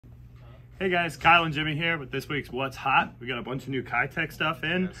Hey guys, Kyle and Jimmy here with this week's What's Hot. We got a bunch of new Keitech stuff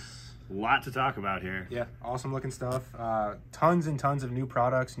in. Yes. A lot to talk about here. Yeah, awesome looking stuff. Tons and tons of new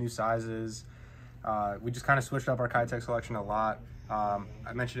products, new sizes. We just kind of switched up our Keitech selection a lot. I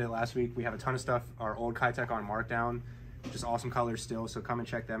mentioned it last week. We have a ton of stuff, our old Keitech on markdown. Just awesome colors still, so come and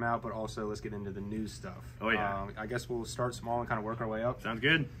check them out. But also, let's get into the new stuff. Oh yeah. I guess we'll start small and kind of work our way up. Sounds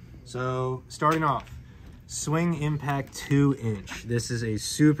good. So, starting off, Swing Impact 2-inch. This is a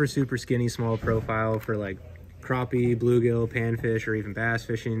super skinny small profile for like crappie, bluegill, panfish, or even bass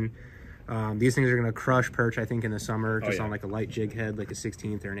fishing. These things are going to crush perch, I think, in the summer, just on like a light jig head, like a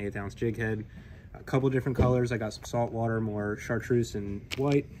 16th or an 8th ounce jig head. A couple different colors. I got some saltwater, more chartreuse and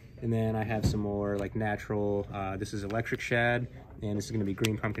white, and then I have some more like natural. This is electric shad, and this is going to be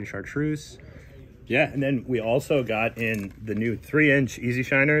green pumpkin chartreuse. Yeah, and then we also got in the new 3-inch Easy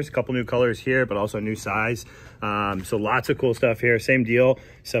Shiners, a couple new colors here, but also new size. So lots of cool stuff here. Same deal,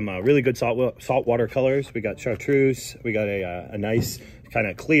 some really good saltwater colors. We got chartreuse, we got a nice kind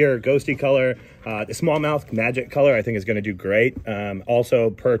of clear ghosty color. The smallmouth magic color I think is going to do great.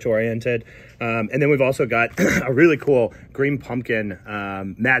 Also perch oriented. And then we've also got a really cool green pumpkin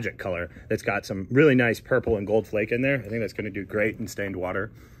magic color that's got some really nice purple and gold flake in there. I think that's going to do great in stained water.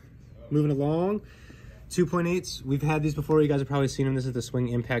 Moving along, 2.8s. We've had these before. You guys have probably seen them. This is the Swing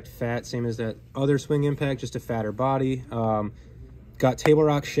Impact Fat, same as that other Swing Impact, just a fatter body. Got Table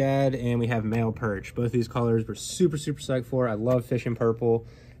Rock Shad, and we have male perch. Both of these colors we're super psyched for. I love fishing purple.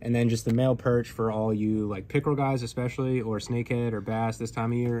 And then just the male perch for all you like pickerel guys especially, or snakehead or bass this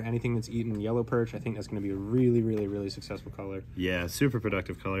time of year. Anything that's eating yellow perch, I think that's going to be a really successful color. Yeah, super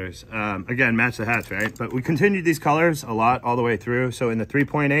productive colors. Again, match the hats, right? But we continued these colors a lot all the way through. So in the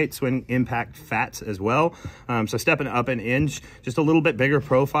 3.8 Swing Impact Fats as well. So stepping up an inch, just a little bit bigger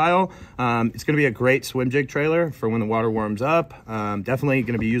profile. It's going to be a great swim jig trailer for when the water warms up. Definitely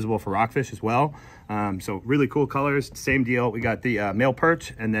going to be usable for rockfish as well. So really cool colors. Same deal. We got the male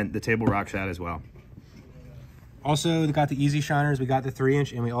perch and then the Table Rock Shad as well. Also, we got the Easy Shiners, we got the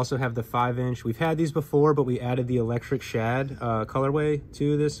 3-inch, and we also have the 5-inch. We've had these before, but we added the electric shad colorway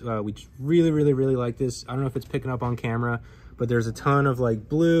to this. We really like this. I don't know if it's picking up on camera, but there's a ton of like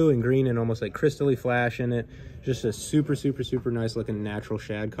blue and green and almost like crystally flash in it. Just a super nice looking natural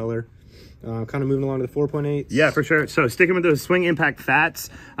shad color. Kind of moving along to the 4.8. Yeah, for sure. So sticking with those Swing Impact Fats,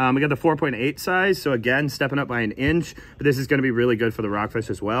 we got the 4.8 size. So again, stepping up by an inch, but this is going to be really good for the rockfish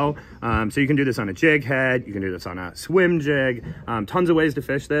as well. So you can do this on a jig head. You can do this on a swim jig. Tons of ways to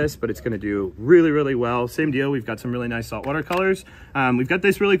fish this, but it's going to do really well. Same deal. We've got some really nice saltwater colors. We've got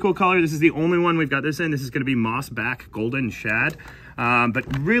this really cool color. This is the only one we've got this in. This is going to be moss back golden shad. But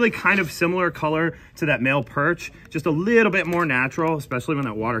really kind of similar color to that male perch, just a little bit more natural, especially when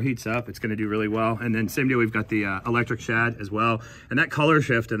that water heats up. It's going to do really well. And then same deal, we've got the electric shad as well. And that color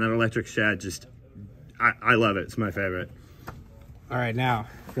shift and that electric shad, just, I love it. It's my favorite. All right, now,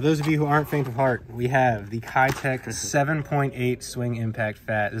 for those of you who aren't faint of heart, we have the Keitech 7.8 Swing Impact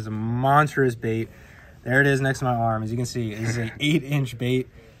Fat. This is a monstrous bait. There it is next to my arm. As you can see, it is an 8-inch bait.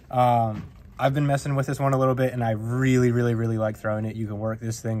 I've been messing with this one a little bit, and I really like throwing it. You can work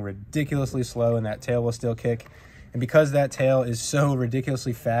this thing ridiculously slow, and that tail will still kick. And because that tail is so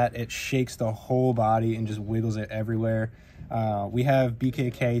ridiculously fat, it shakes the whole body and just wiggles it everywhere. We have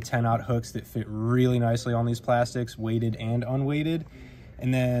BKK 10-aught hooks that fit really nicely on these plastics, weighted and unweighted.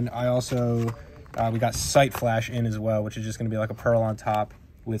 And then I also, we got sight flash in as well, which is just going to be like a pearl on top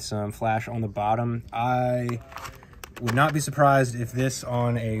with some flash on the bottom. I would not be surprised if this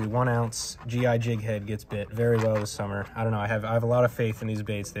on a 1-ounce GI jig head gets bit very well this summer. I don't know. I have a lot of faith in these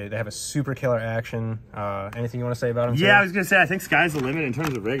baits. They have a super killer action. Anything you want to say about them? Yeah, I was gonna say I think sky's the limit in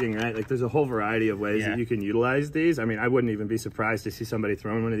terms of rigging, right? Like there's a whole variety of ways that you can utilize these. I mean, I wouldn't even be surprised to see somebody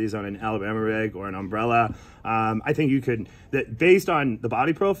throwing one of these on an Alabama rig or an umbrella. I think you could, based on the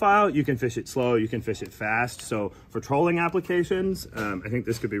body profile, you can fish it slow, you can fish it fast. So for trolling applications, I think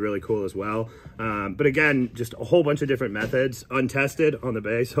this could be really cool as well. But again, just a whole bunch of different methods, untested on the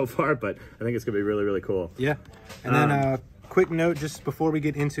bay so far, but I think it's gonna be really cool. Yeah. And then quick note just before we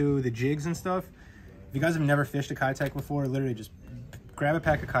get into the jigs and stuff, if you guys have never fished a Keitech before, literally just grab a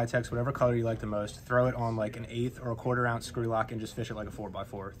pack of Keitechs, whatever color you like the most, throw it on like an 1/8 or a 1/4-ounce screw lock and just fish it like a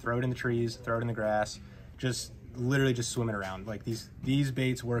 4x4. Throw it in the trees, throw it in the grass, just literally just swim it around. Like these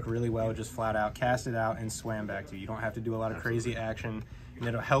baits work really well, just flat out cast it out and swam back to you. You don't have to do a lot of crazy action. and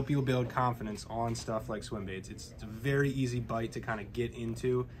it'll help you build confidence on stuff like swim baits. It's a very easy bite to kind of get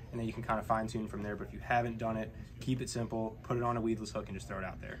into, and then you can kind of fine tune from there. But if you haven't done it, keep it simple, put it on a weedless hook and just throw it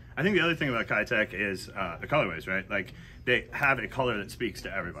out there. I think the other thing about Keitech is the colorways, right? Like, they have a color that speaks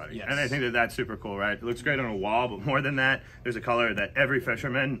to everybody. Yes. And I think that that's super cool, right? It looks great on a wall, but more than that, there's a color that every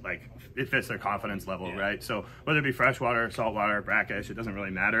fisherman, like, it fits their confidence level, right? So whether it be freshwater, saltwater, brackish, it doesn't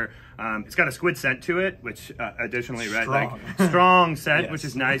really matter. It's got a squid scent to it, which additionally, right, like strong scent, Yes. which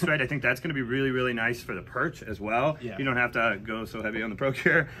is nice, right? I think that's going to be really, really nice for the perch as well. Yeah. You don't have to go so heavy on the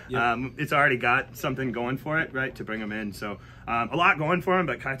Procure. Yep. It's already got something going for it, right, to bring them in. So a lot going for them,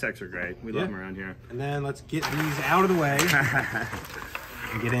 but Keitechs are great. We love them around here. And then let's get these out of the way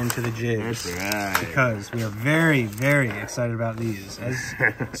and get into the jigs. That's right. Because we are very, very excited about these. As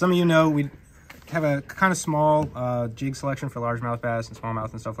some of you know, we have a kind of small jig selection for largemouth bass and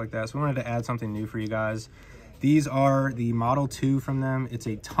smallmouth and stuff like that. So we wanted to add something new for you guys. These are the Model 2 from them. It's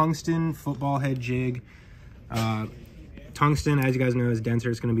a tungsten football head jig. Tungsten, as you guys know, is denser.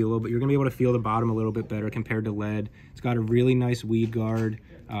 It's going to be a little bit, you're going to be able to feel the bottom a little bit better compared to lead. It's got a really nice weed guard,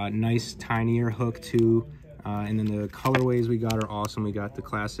 nice tinier hook too. And then the colorways we got are awesome. We got the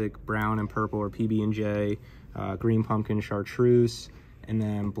classic brown and purple, or PB&J, green pumpkin chartreuse, and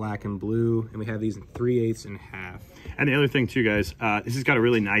then black and blue. And we have these in 3/8 and half. And the other thing too, guys, this has got a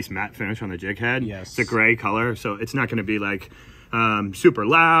really nice matte finish on the jig head. Yes. It's a gray color, so it's not going to be like super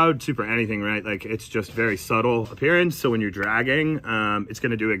loud, super anything, right? Like, it's just very subtle appearance. So when you're dragging, it's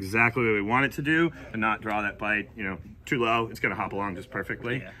going to do exactly what we want it to do and not draw that bite, you know, too low. It's going to hop along just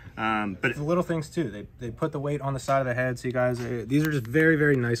perfectly. Yeah. But the little things too, they put the weight on the side of the head. So you guys, these are just very,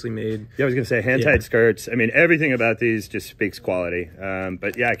 very nicely made. yeah, I was going to say hand-tied skirts. I mean, everything about these just speaks quality.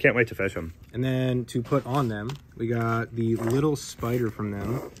 But yeah, I can't wait to fish them. And then to put on them, we got the little spider from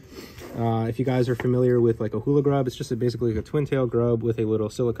them. If you guys are familiar with like a hula grub, it's just basically like a twin tail grub with a little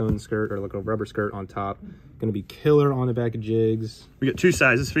silicone skirt or like a rubber skirt on top. Gonna be killer on the back of jigs. We got two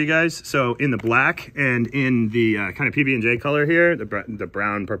sizes for you guys. So in the black and in the kind of PB&J color here, the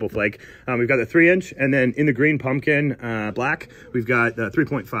brown purple flake, we've got the 3-inch, and then in the green pumpkin black, we've got the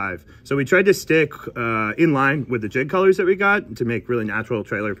 3.5. So we tried to stick in line with the jig colors that we got to make really natural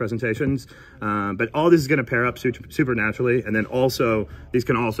trailer presentations. But all this is gonna pair up super naturally, and then also these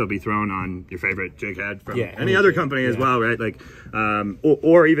can also be thrown on your favorite jig head from any other company as well, right? Like,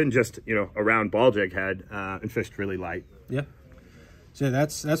 or even just, you know, a round ball jig head and fished really light. Yeah. So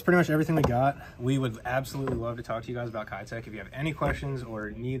that's pretty much everything we got. We would absolutely love to talk to you guys about Keitech. If you have any questions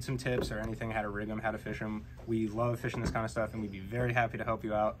or need some tips or anything, how to rig them, how to fish them, we love fishing this kind of stuff, and we'd be very happy to help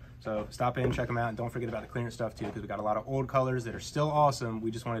you out. So stop in, check them out, and don't forget about the clearance stuff too, because we got a lot of old colors that are still awesome.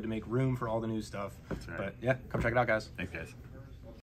 We just wanted to make room for all the new stuff. That's right. But yeah, come check it out, guys. Thanks, guys.